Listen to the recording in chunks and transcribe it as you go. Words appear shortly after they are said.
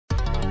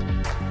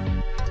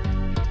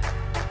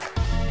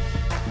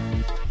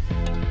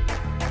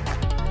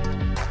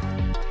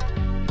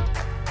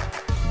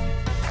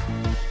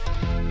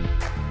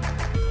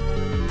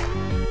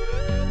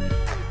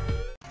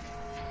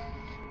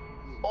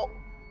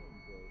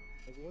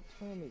What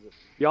time is it?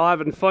 Y'all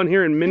having fun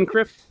here in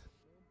Minecraft?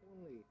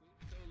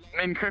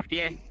 Minecraft,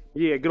 yeah.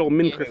 Yeah, good old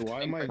Minecraft. Wait,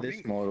 why am I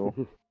this model?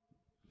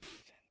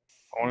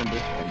 I want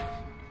this one.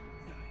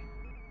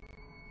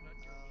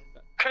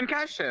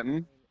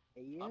 Concussion.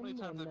 How many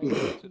times have you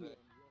done today?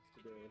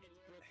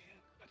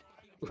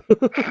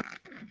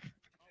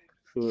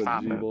 Oh,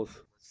 Stop it. jeebles.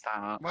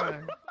 Stop.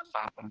 Why?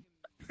 Stop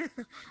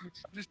it.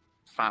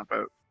 Stop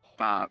it.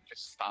 Stop.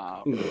 Just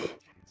stop.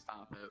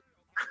 Stop it.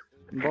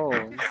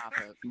 Boy, Stop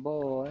it.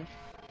 boy,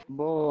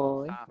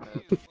 boy. Stop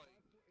it.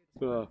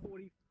 Uh,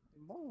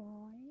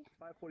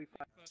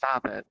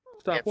 Stop it.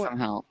 Stop Get what? some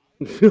help.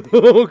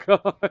 Oh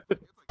god.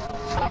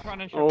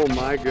 Oh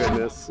my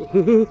goodness.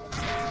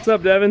 What's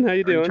up, Devin? How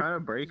you I'm doing? trying to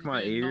break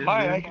my ears.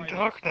 Hi, I dude. can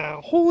talk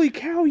now. Holy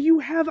cow, you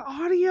have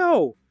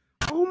audio!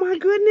 Oh my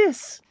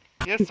goodness!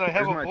 Yes, I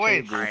have Where's a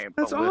my voice. table?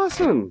 That's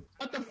awesome!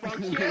 What the fuck?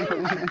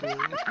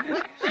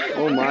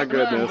 Oh my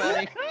goodness.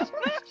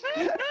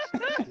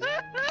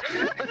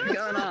 What's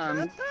going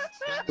on?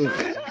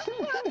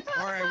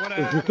 Alright, what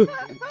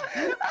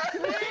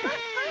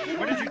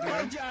What did you do?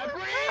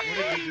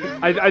 What did you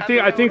do?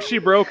 I think she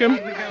broke him.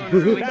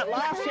 That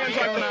laugh sounds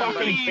like the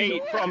fucking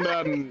beat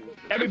from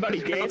Everybody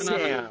Dance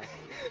Now.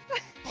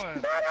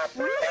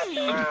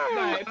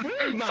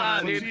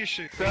 What's the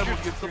issue? That will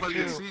get somebody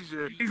a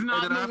seizure. He's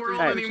not in the world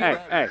Hey,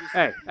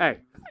 anymore. hey.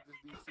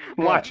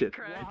 Watch it.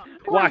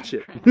 Watch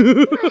it.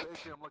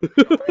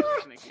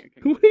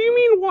 What do you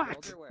mean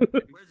what?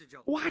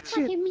 Watch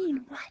it. You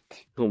mean what?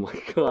 Oh my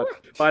god.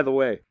 By the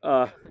way,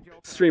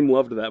 stream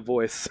loved that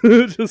voice.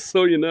 Just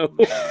so you know.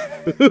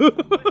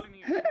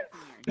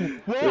 Yeah.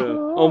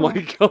 Oh my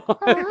god.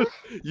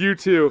 You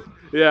too.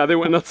 Yeah, they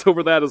went nuts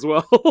over that as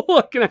well.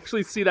 I can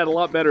actually see that a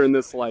lot better in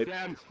this light.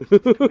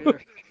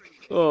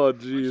 Oh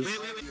jeez.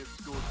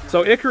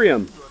 So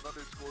Ikrium,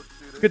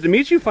 good to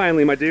meet you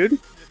finally, my dude.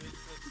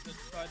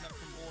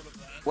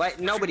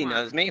 What? Nobody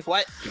knows me.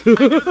 What?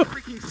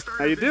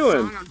 How you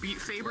doing?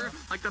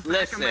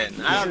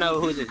 Listen, I don't know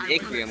who this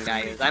Ikrium guy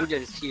is. I'm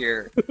just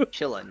here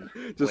chilling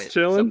with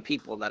chilling? some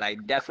people that I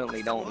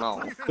definitely don't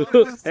know.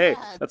 Hey,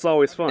 that's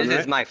always fun, This right?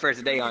 is my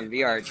first day on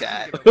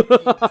VRchat.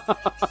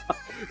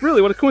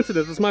 Really, what a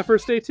coincidence. It's my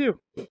first day too.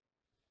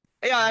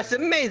 Yeah, that's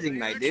amazing,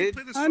 my dude.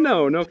 I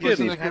know, no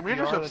Listen, kidding. the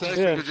computer's upset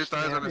Yeah. because your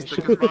thighs on his stick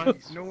is mine.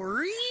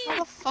 Nori? How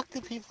the fuck do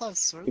people have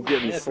circles?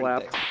 Getting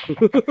slapped.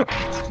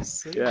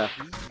 Yeah.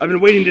 I've been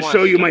waiting to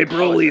show you my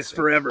Brolys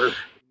forever.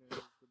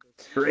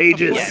 For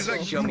ages.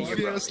 Yes, show me your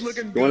You want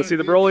to see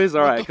the Brolys?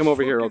 Alright, come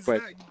over here real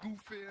quick.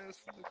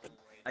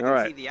 I can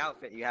Alright. see the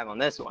outfit you have on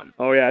this one.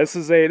 Oh yeah, this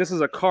is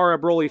a Kara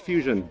Broly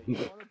fusion.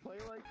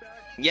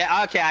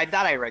 Yeah, okay, I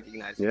thought I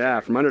recognized it. Yeah,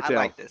 from Undertale. I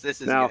like this.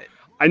 This is Now, good.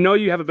 I know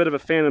you have a bit of a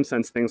Phantom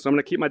Sense thing, so I'm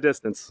gonna keep my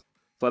distance.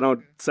 So I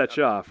don't set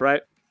you off,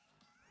 right?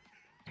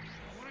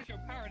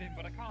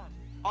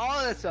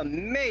 Oh, that's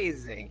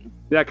amazing.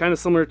 Yeah, kind of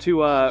similar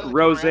to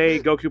Rose,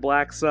 Goku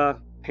Black's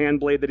hand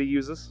blade that he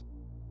uses.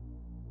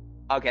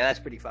 Okay, that's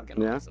pretty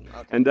fucking Yeah. awesome.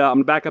 Okay. And I'm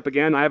gonna back up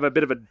again. I have a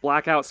bit of a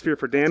blackout sphere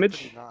for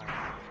damage.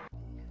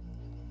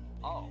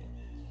 Oh.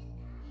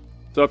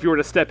 So if you were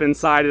to step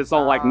inside, it's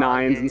all like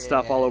nines and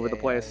stuff all over the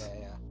place.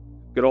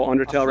 Good old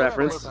Undertale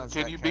reference.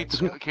 Can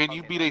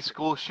you beat a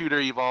school shooter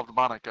evolved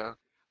Monica?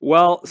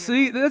 Well,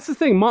 see, that's the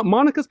thing.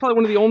 Monica's probably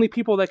one of the only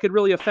people that could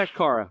really affect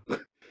Kara.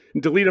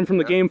 Delete him from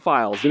the game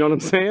files, you know what I'm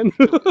saying?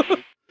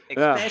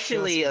 Yeah.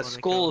 Especially a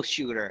school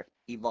shooter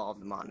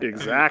evolved Monica.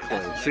 Exactly.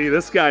 See,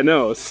 this guy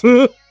knows.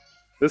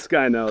 This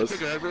guy knows.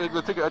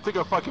 I took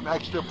a fucking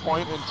extra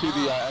point into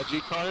the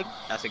edgy card.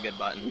 That's a good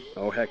button.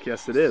 Oh heck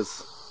yes it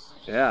is.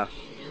 Yeah.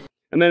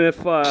 And then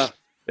if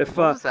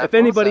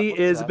anybody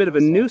is a bit of a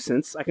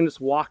nuisance, I can just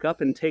walk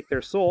up and take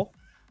their soul.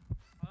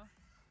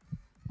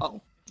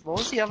 Oh. What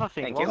was the other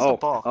thing? Thank What you. was the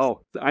box? Oh,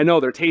 I know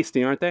they're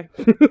tasty, aren't they?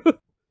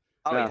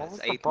 Oh, Yeah. yeah, What was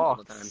it's the 8 all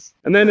the time. box?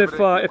 And then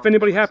if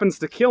anybody happens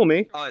to kill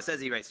me, Oh, it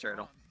says erase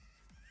turtle.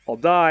 I'll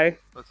die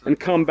and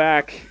come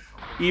back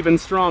even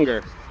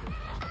stronger.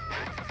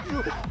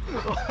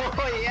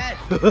 Oh, yes!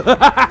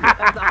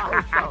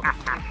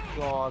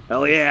 God.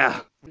 Hell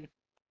yeah.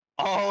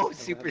 Oh,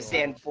 Super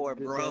Saiyan 4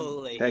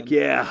 Broly. Heck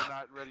yeah.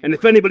 And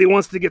if anybody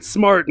wants to get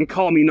smart and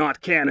call me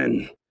not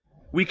canon,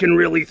 we can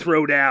really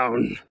throw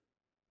down.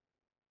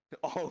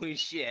 Oh,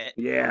 shit.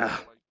 Yeah.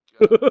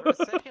 For a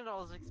second, I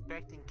was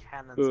expecting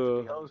cannons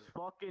to be Those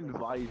fucking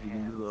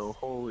Vikings, though.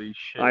 Holy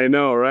shit. I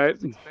know, I right?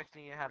 was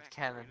expecting you to have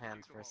cannon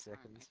hands for a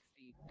second.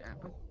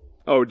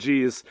 Oh,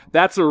 geez.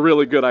 That's a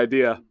really good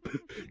idea.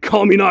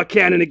 Call me not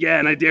canon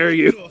again, I dare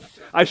you.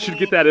 I should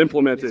get that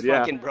implemented, This yeah.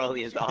 fucking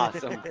Broly is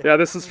awesome. Yeah,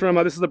 this is the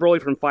Broly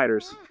from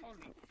Fighters.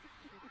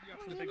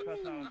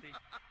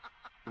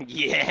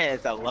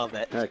 Yes, I love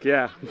it. Heck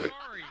yeah.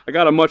 I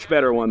got a much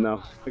better one,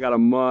 though. I got a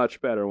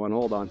much better one.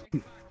 Hold on.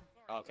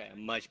 Okay, a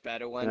much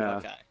better one? Yeah.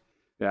 Okay.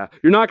 Yeah.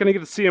 You're not going to get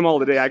to see them all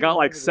today. I got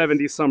like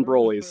 70-some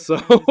Brolys, so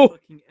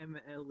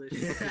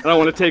I don't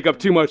want to take up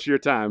too much of your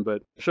time,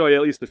 but show you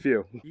at least a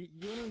few.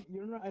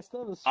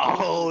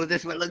 Oh,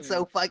 this one looks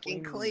so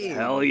fucking clean.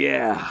 Hell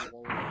yeah.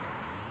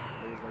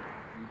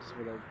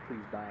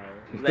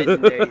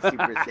 Legendary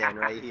Super Saiyan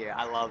right here.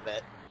 I love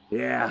it.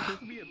 Yeah.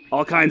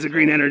 All kinds of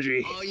green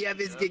energy. Oh, you have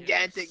his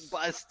gigantic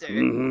buster.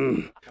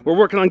 Mm-hmm. We're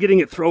working on getting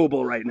it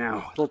throwable right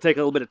now. It'll take a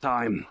little bit of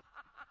time.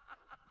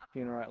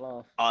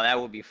 Oh, that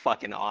would be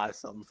fucking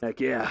awesome. Heck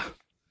yeah.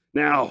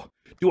 Now,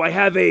 do I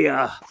have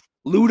a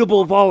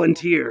lootable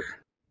volunteer?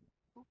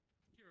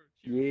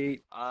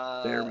 Yeet.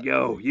 There we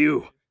go.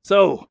 You.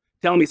 So,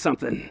 tell me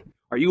something.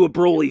 Are you a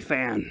Broly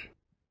fan?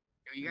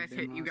 You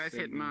guys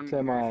hitting on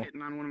Semi.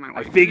 one of my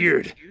I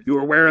figured you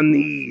were wearing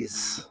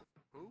these.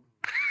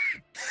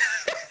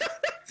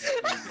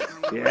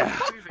 Yeah.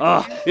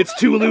 It's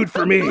too lewd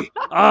for me.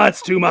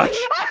 It's too much.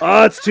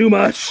 It's too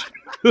much.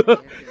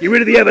 Get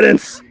rid of the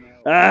evidence.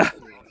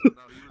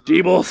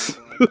 Jeebles.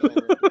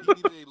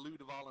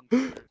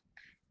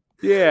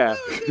 Yeah.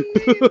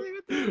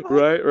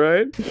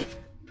 Right?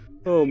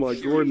 Oh my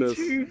goodness.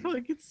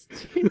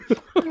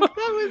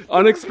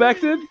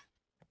 Unexpected?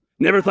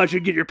 Never thought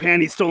you'd get your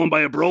panties stolen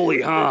by a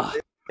Broly, huh?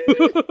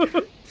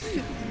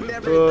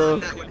 Never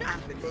thought that would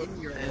happen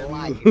in your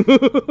life.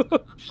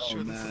 Oh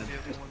man.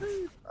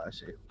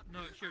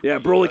 Yeah,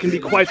 Broly can be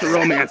quite the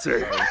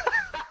romancer.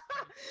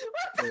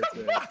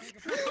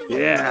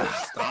 Yeah.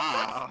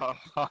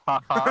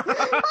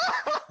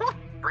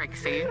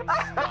 Brixie.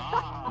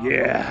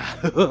 Yeah.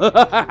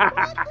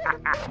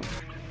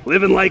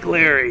 Living like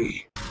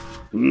Larry.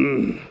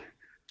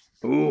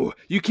 Ooh,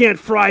 you can't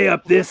fry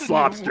up this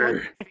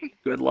lobster.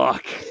 Good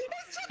luck.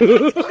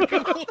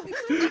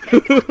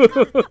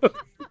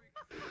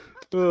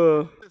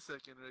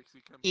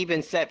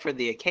 Even set for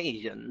the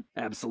occasion.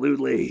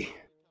 Absolutely.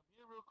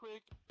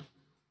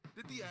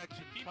 Did the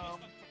action come?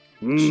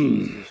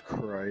 Jesus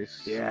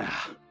Christ. Yeah.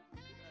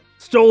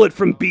 Stole it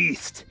from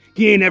Beast.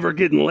 He ain't ever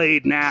getting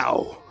laid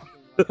now.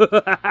 That's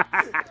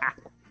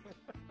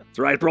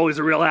right, Broly's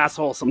a real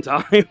asshole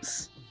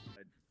sometimes.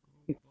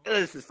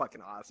 This is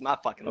fucking awesome. I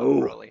fucking love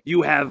Broly.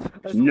 You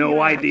have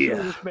no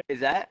idea. Is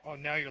that? Oh,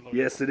 now you're loading.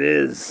 Yes, it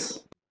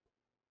is.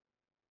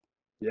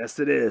 Yes,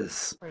 it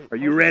is. Are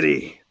you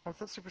ready? How's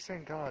that Super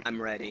Saiyan God?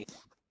 I'm ready.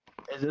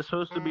 Is this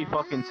supposed to be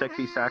fucking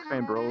sexy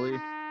saxman Broly?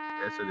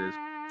 Yes, it is.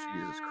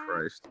 Jesus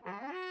Christ.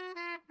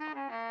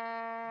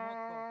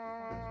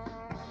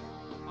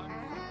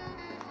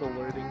 Still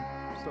loading.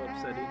 So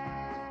upsetting.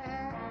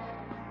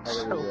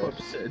 So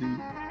upsetting.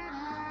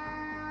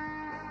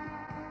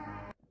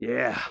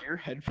 Yeah. Your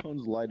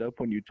headphones light up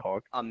when you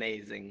talk.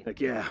 Amazing.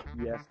 Heck yeah.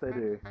 Yes, they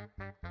do.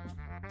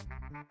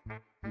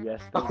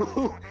 Yes, they do.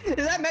 Oh,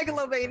 is that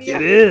Megalovania?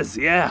 It is,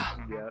 yeah.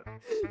 Yeah.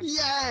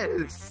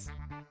 Yes!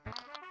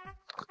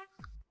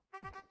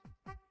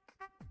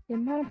 The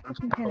amount of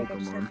fucking panic I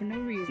just had for no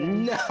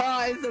reason. No,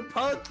 it's a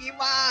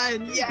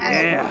Pokemon! Yes!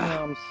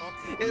 Yeah.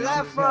 Is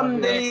that from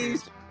the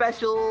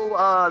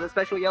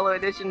special yellow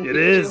edition? It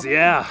is,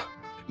 yeah.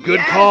 Good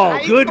Yes, call.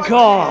 I Good fucking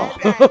call.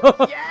 had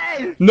that.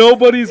 Yes!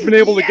 Nobody's been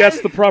able to guess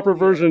Yes! the proper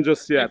version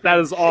just yet. That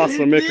is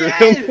awesome,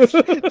 Ikrium. Yes!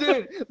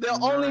 Dude, the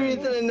only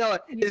reason to know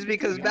it is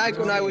because back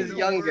when I was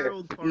younger,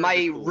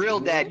 my real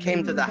dad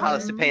came to the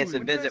house to pay us a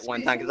visit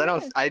one time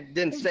because I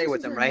didn't stay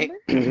with him, right?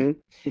 Mhm.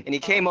 And he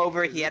came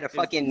over. He had a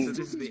fucking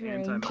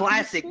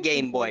classic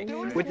Game Boy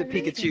with the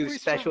Pikachu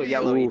special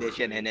yellow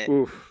edition in it.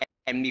 Oof.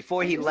 And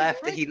before he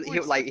left, he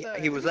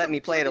was letting me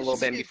play it a little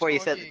bit. And before he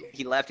said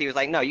he left, he was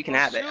like, "No, you can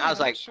have it." I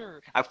was like,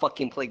 I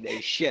fucking played the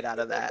shit out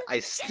of that. I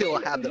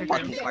still have the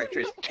fucking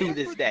cartridge to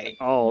this day.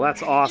 Oh,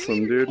 that's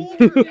awesome, dude.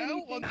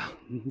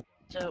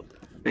 So,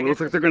 It looks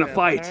like they're gonna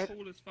fight.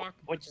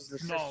 which is the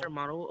sister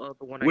model of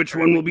the one I Which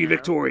one will be currently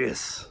have.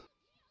 victorious?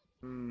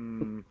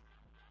 Hang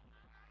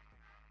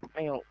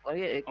on,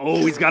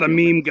 Oh, he's got a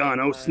meme gun.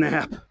 Oh,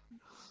 snap.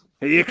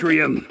 Hey,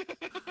 Ikrium,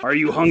 are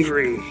you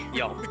hungry?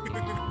 Yo.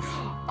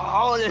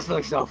 Oh, this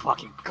looks so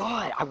fucking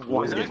good. I'm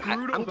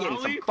getting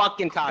some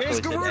fucking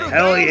tacos today.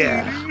 Hell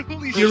yeah.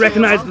 You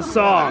recognize the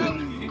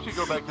song? You should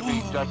go back to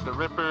being Jack the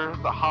Ripper,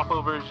 the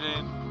Hoppo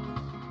version.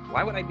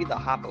 Why would I be the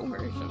Hoppo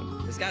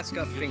version? This guy's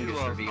got fingers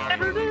for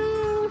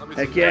VR.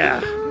 Heck yeah.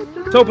 I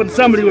was hoping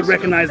somebody would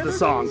recognize the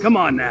song. Come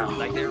on now.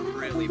 Like, they're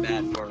really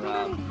bad for,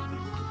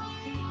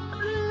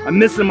 I'm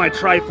missing my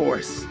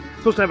Triforce.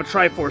 Supposed to have a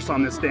Triforce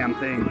on this damn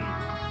thing.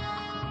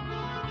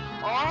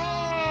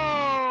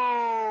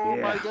 Oh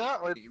Yeah. my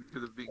god.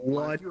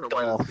 What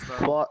the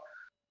fuck?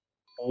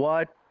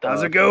 What the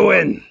How's it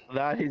going?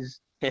 That is...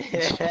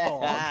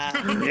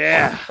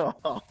 Yeah.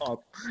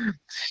 Stop.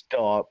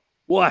 Stop.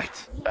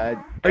 What?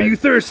 Are you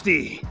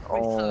thirsty?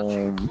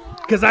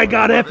 Cause I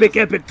got epic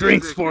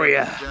drinks for you.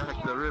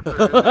 Jack the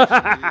Ripper.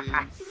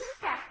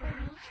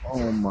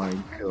 Oh my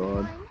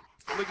god.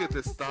 Look at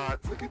this thought.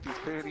 Look at these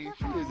panties.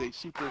 She is a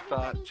super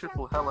thought,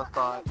 triple hella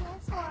thought.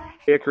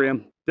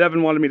 Ikrium.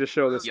 Devin wanted me to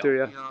show this to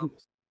you.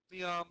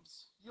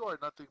 Neoms, you are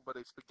nothing but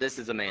a spaghetti. This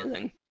is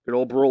amazing. Good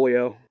old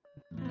Brolio.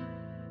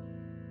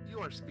 You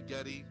are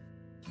spaghetti.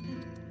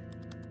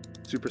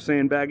 Super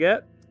Saiyan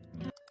Baguette.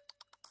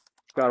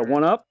 Got a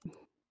 1-up.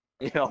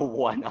 You know,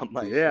 one on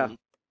my Yeah.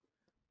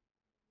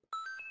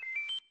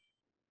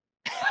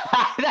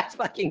 That's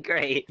fucking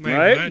great. Wait,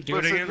 Right? what? Do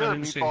it Listen again? good, I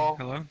didn't see. meatball.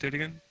 Hello? Do it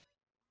again?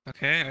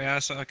 Okay, yeah,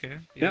 so, okay.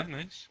 Yeah,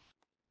 nice.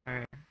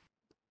 Alright.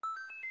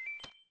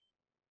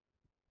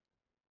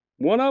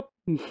 1 up.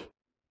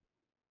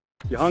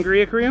 You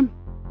hungry, Ikrium?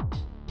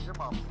 Your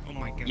mom. Oh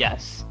my god.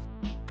 Yes.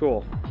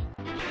 Cool.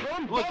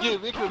 Look, yeah,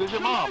 Ikrium, there's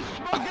your mom.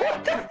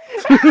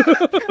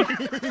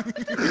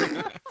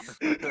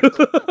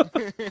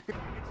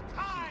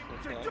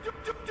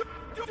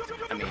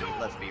 I mean,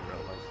 let's be real.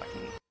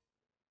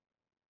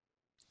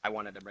 I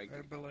wanted to break.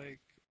 But like,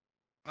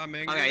 I'm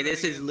angry. Okay,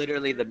 this is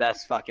literally the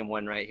best fucking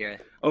one right here.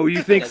 Oh,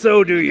 you think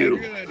so, do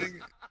you?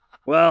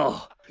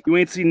 Well, you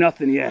ain't seen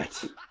nothing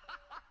yet.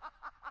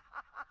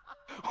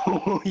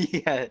 Oh,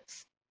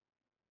 yes.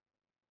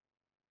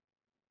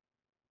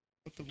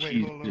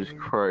 Jesus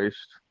Christ.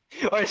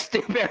 Or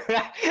stupid.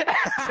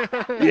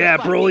 Yeah,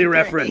 Broly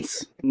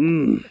reference.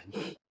 Mmm.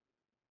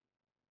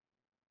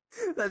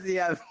 Let's see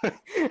how.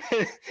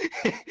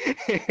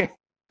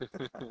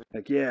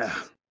 Heck yeah.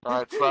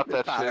 Alright, stop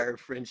that Power shit. of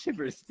friendship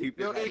or stupid.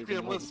 Yo,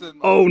 Ikrium, listen.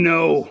 Oh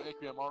no.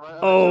 Ikrium, alright?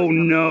 Oh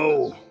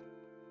no.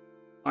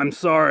 I'm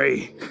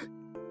sorry.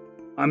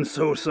 I'm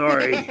so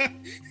sorry.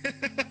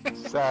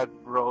 Sad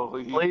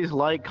Broly. Please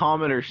like,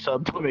 comment, or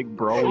sub to make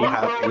Broly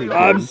happy.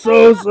 I'm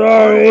so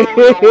sorry.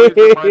 Always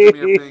reminded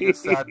me of being a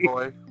sad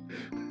boy.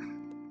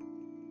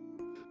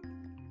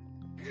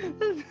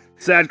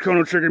 Sad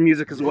Chrono Trigger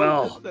music as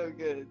well. So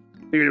good.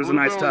 Figured it was a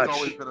nice touch. He's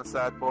always been a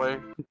sad boy.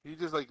 He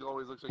just like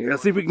always looks like. Here,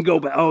 let's see if we can go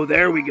back. Oh,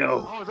 there we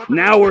go.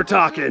 Now we're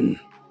talking.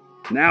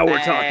 Now we're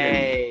talking.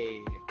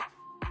 Hey.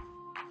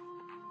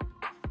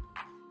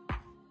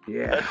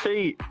 Yeah. Let's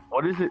see.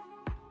 What is it?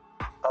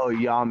 Oh,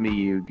 Yami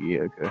Yugi.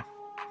 Okay.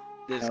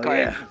 This Hell card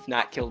yeah. is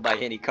not killed by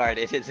any card.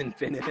 It is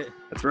infinite.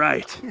 That's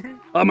right.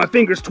 Oh, my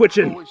finger's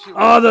twitching.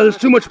 Oh, there's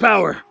too much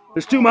power.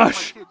 There's too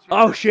much.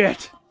 Oh,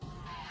 shit.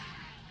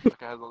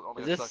 Like I had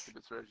only Is a this-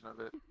 succubus version of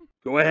it.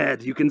 Go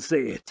ahead. You can say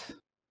it.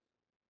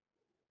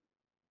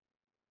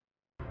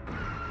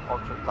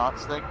 Ultra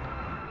Thoughts thing.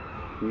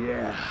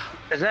 Yeah.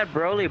 Is that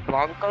Broly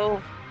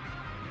Blanco?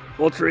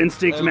 Ultra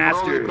Instinct And Broly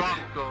mastered.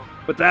 Bronco.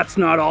 But that's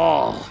not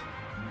all.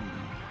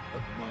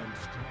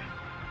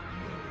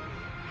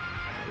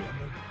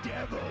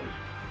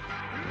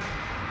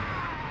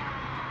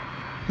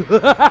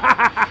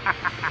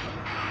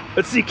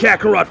 Let's see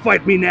Kakarot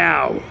fight me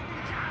now.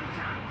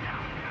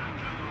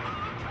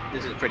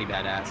 This is pretty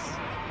badass.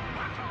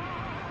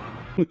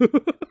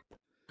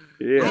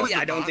 Yeah. Oh, yeah,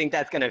 I don't think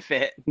that's gonna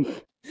fit.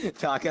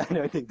 Taka, I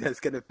don't think that's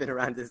gonna fit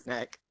around his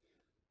neck.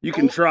 You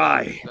can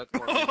try. That's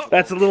more reasonable.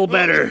 That's a little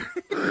better.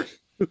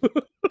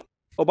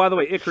 Oh, by the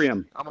way,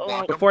 Ikrium, I'm a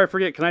block him. before I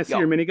forget, can I see Yo.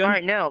 your minigun?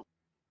 Alright, now.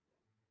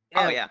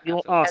 Oh, yeah.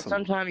 Awesome. At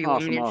some time, you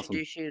want me to Awesome.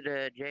 introduce you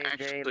to J&J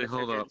Actually, Mr.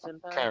 hold up.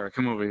 Senpai? Kara,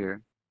 come over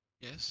here.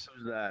 Yes.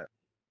 Who's that?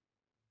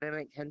 They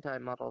make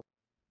hentai models.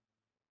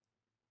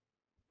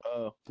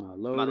 Oh.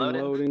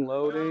 Loading,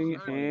 loading?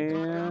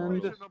 and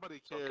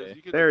Nobody cares. Okay.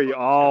 You can there just you.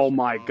 fucking Oh test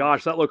my it.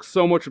 gosh, that looks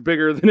so much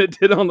bigger than it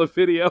did on the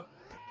video.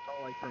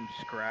 Oh, like from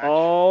scratch.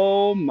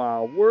 Oh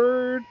my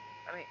word.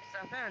 I mean, so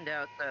I found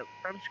out that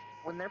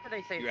whenever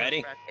they say You from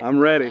ready? scratch, it's I'm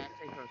not ready.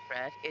 actually from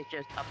scratch, it's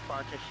just a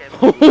bunch of shit.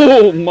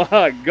 Oh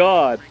my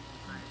god.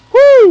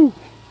 Woo!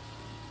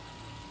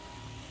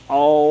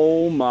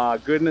 Oh my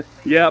goodness.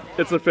 Yep,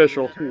 it's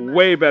official.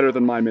 Way better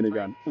than my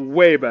minigun.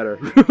 Way better.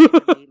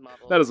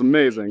 That is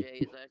amazing.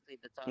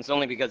 It's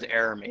only because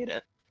Error made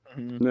it.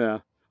 Yeah.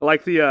 I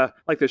like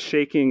the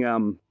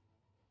shaking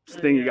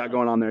thing you got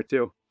going on there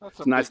too. That's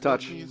It's a nice big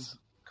touch. cookies.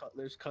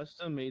 There's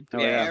custom made. Oh,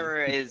 Yeah, yeah.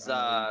 Error is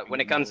when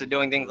it comes to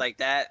doing things like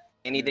that,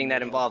 anything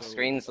that involves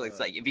screens, it's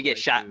like if you get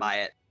shot by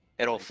it,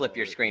 it'll flip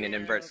your screen and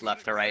inverts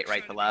left to right,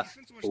 right to left.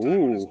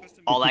 Ooh.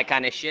 All that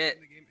kind of shit.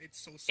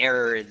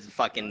 Error is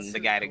fucking the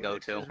guy to go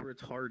to.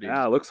 Retarded.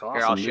 Yeah, it looks awesome.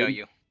 Here, I'll show dude.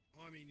 you.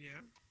 I mean,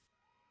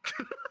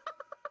 yeah.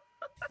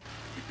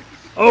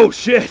 Oh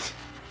shit!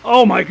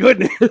 Oh my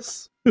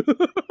goodness!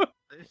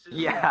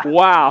 Yeah.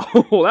 Wow,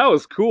 that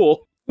was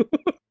cool.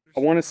 I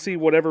want to see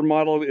whatever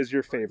model is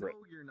your favorite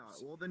No, you're not.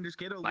 Well, then just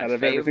get a. My out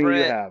of everything you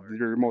favorite- have.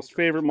 Your most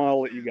favorite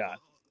model that you got.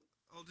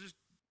 I'll just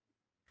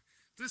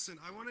listen.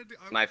 I wanted to.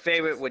 My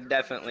favorite would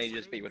definitely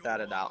just be,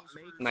 without a doubt,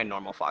 my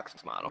normal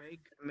Fox's model.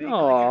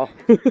 Aw.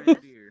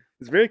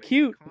 It's very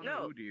cute.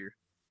 No.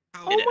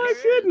 Oh my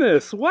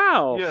goodness!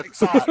 Wow. Yeah, it's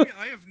hot.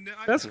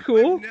 That's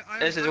cool.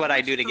 This is what I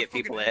do to get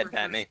people to head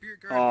pat me.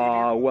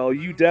 Aw, well,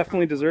 you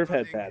definitely deserve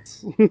head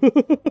pats.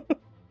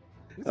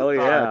 Hell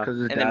yeah.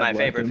 And then my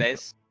favorite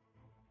face.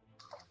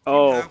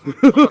 Oh.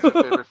 What's your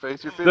favorite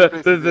face? Your favorite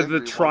face the is the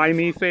angry try one.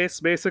 me face,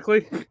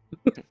 basically.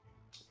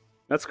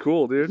 That's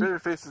cool, Your dude.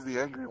 favorite face is the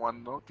angry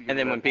one. Don't you And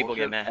then that when people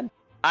get bullshit. mad.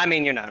 I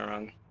mean, you're not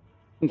wrong.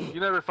 You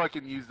never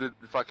fucking use the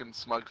fucking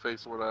smug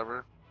face or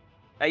whatever.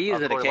 I use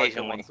it Corey likes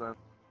occasionally. once then.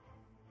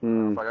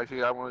 Hmm. Fuck,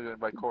 actually, I want to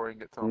invite Corey and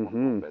get to him Mhm.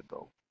 on bed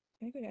though.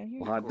 Can I go down here?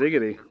 Well, hot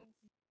diggity.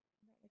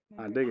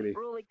 Hot diggity.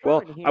 Broly,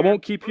 Well, come in I here.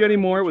 won't keep you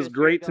anymore. It was Just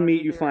great to go meet you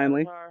to your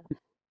finally. avatar.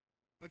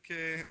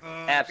 Okay.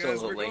 Absolutely.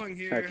 Guys, we're going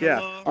here. Heck yeah.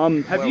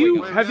 Hello. Have Where you we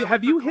going?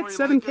 have you hit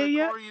 7K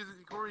yet?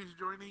 Corey's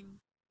joining.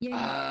 Yeah,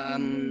 I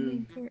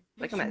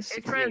think I'm at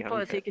Hey, friend,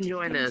 plus he 1600. can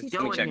join us. Let Go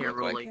me in check here,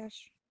 real quick. Broly.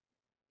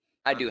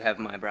 I do have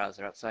my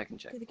browser up, so I can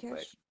check For the quick.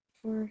 cash.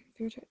 For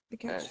VRchat, the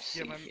cash. Let's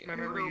see my here.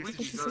 memory used to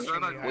be so We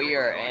shitty. We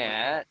are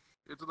at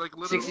It's like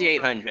literally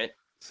 6,800.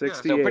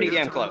 68. So pretty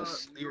damn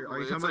close.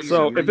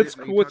 So if it's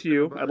cool with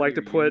you, I'd like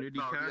to put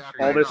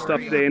all this stuff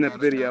today in a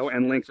video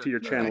and link to your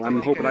channel.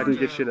 I'm hoping I can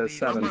get you to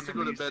 7,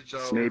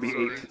 maybe 8.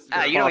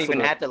 You don't even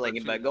possible. have to link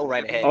it, but go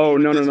right ahead. Oh,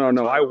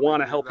 no. I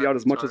want to help you out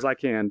as much as I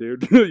can,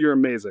 dude. You're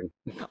amazing.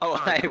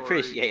 Oh, I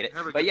appreciate it.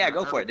 But yeah,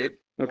 go for it, dude.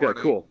 Okay,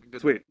 cool.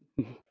 Sweet.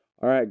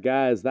 All right,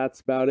 guys, that's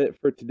about it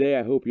for today.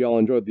 I hope you all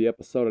enjoyed the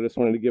episode. I just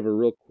wanted to give a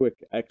real quick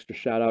extra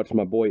shout out to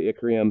my boy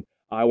Ikrium.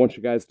 I want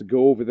you guys to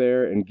go over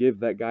there and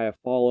give that guy a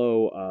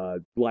follow,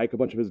 like a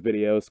bunch of his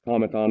videos,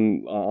 comment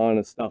on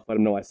his stuff, let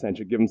him know I sent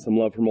you, give him some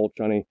love from old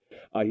Chunny.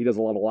 He does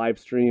a lot of live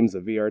streams,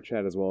 a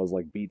VRchat, as well as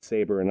like Beat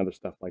Saber and other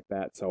stuff like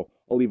that. So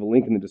I'll leave a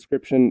link in the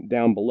description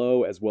down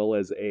below, as well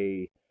as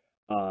a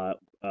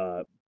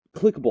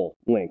clickable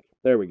link.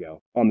 There we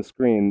go. On the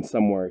screen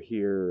somewhere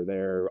here or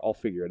there. I'll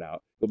figure it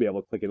out. You'll be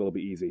able to click it. It'll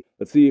be easy.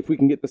 Let's see if we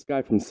can get this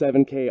guy from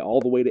 7K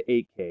all the way to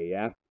 8K,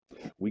 yeah?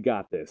 We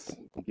got this.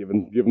 Give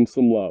him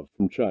some love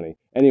from Chunny.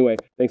 Anyway,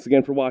 thanks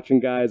again for watching,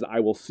 guys.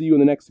 I will see you in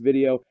the next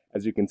video.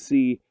 As you can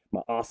see,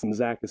 my awesome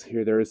Zach is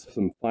here. There is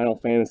some Final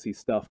Fantasy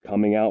stuff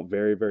coming out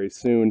very, very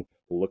soon.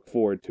 Look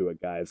forward to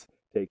it, guys.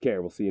 Take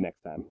care. We'll see you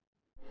next time.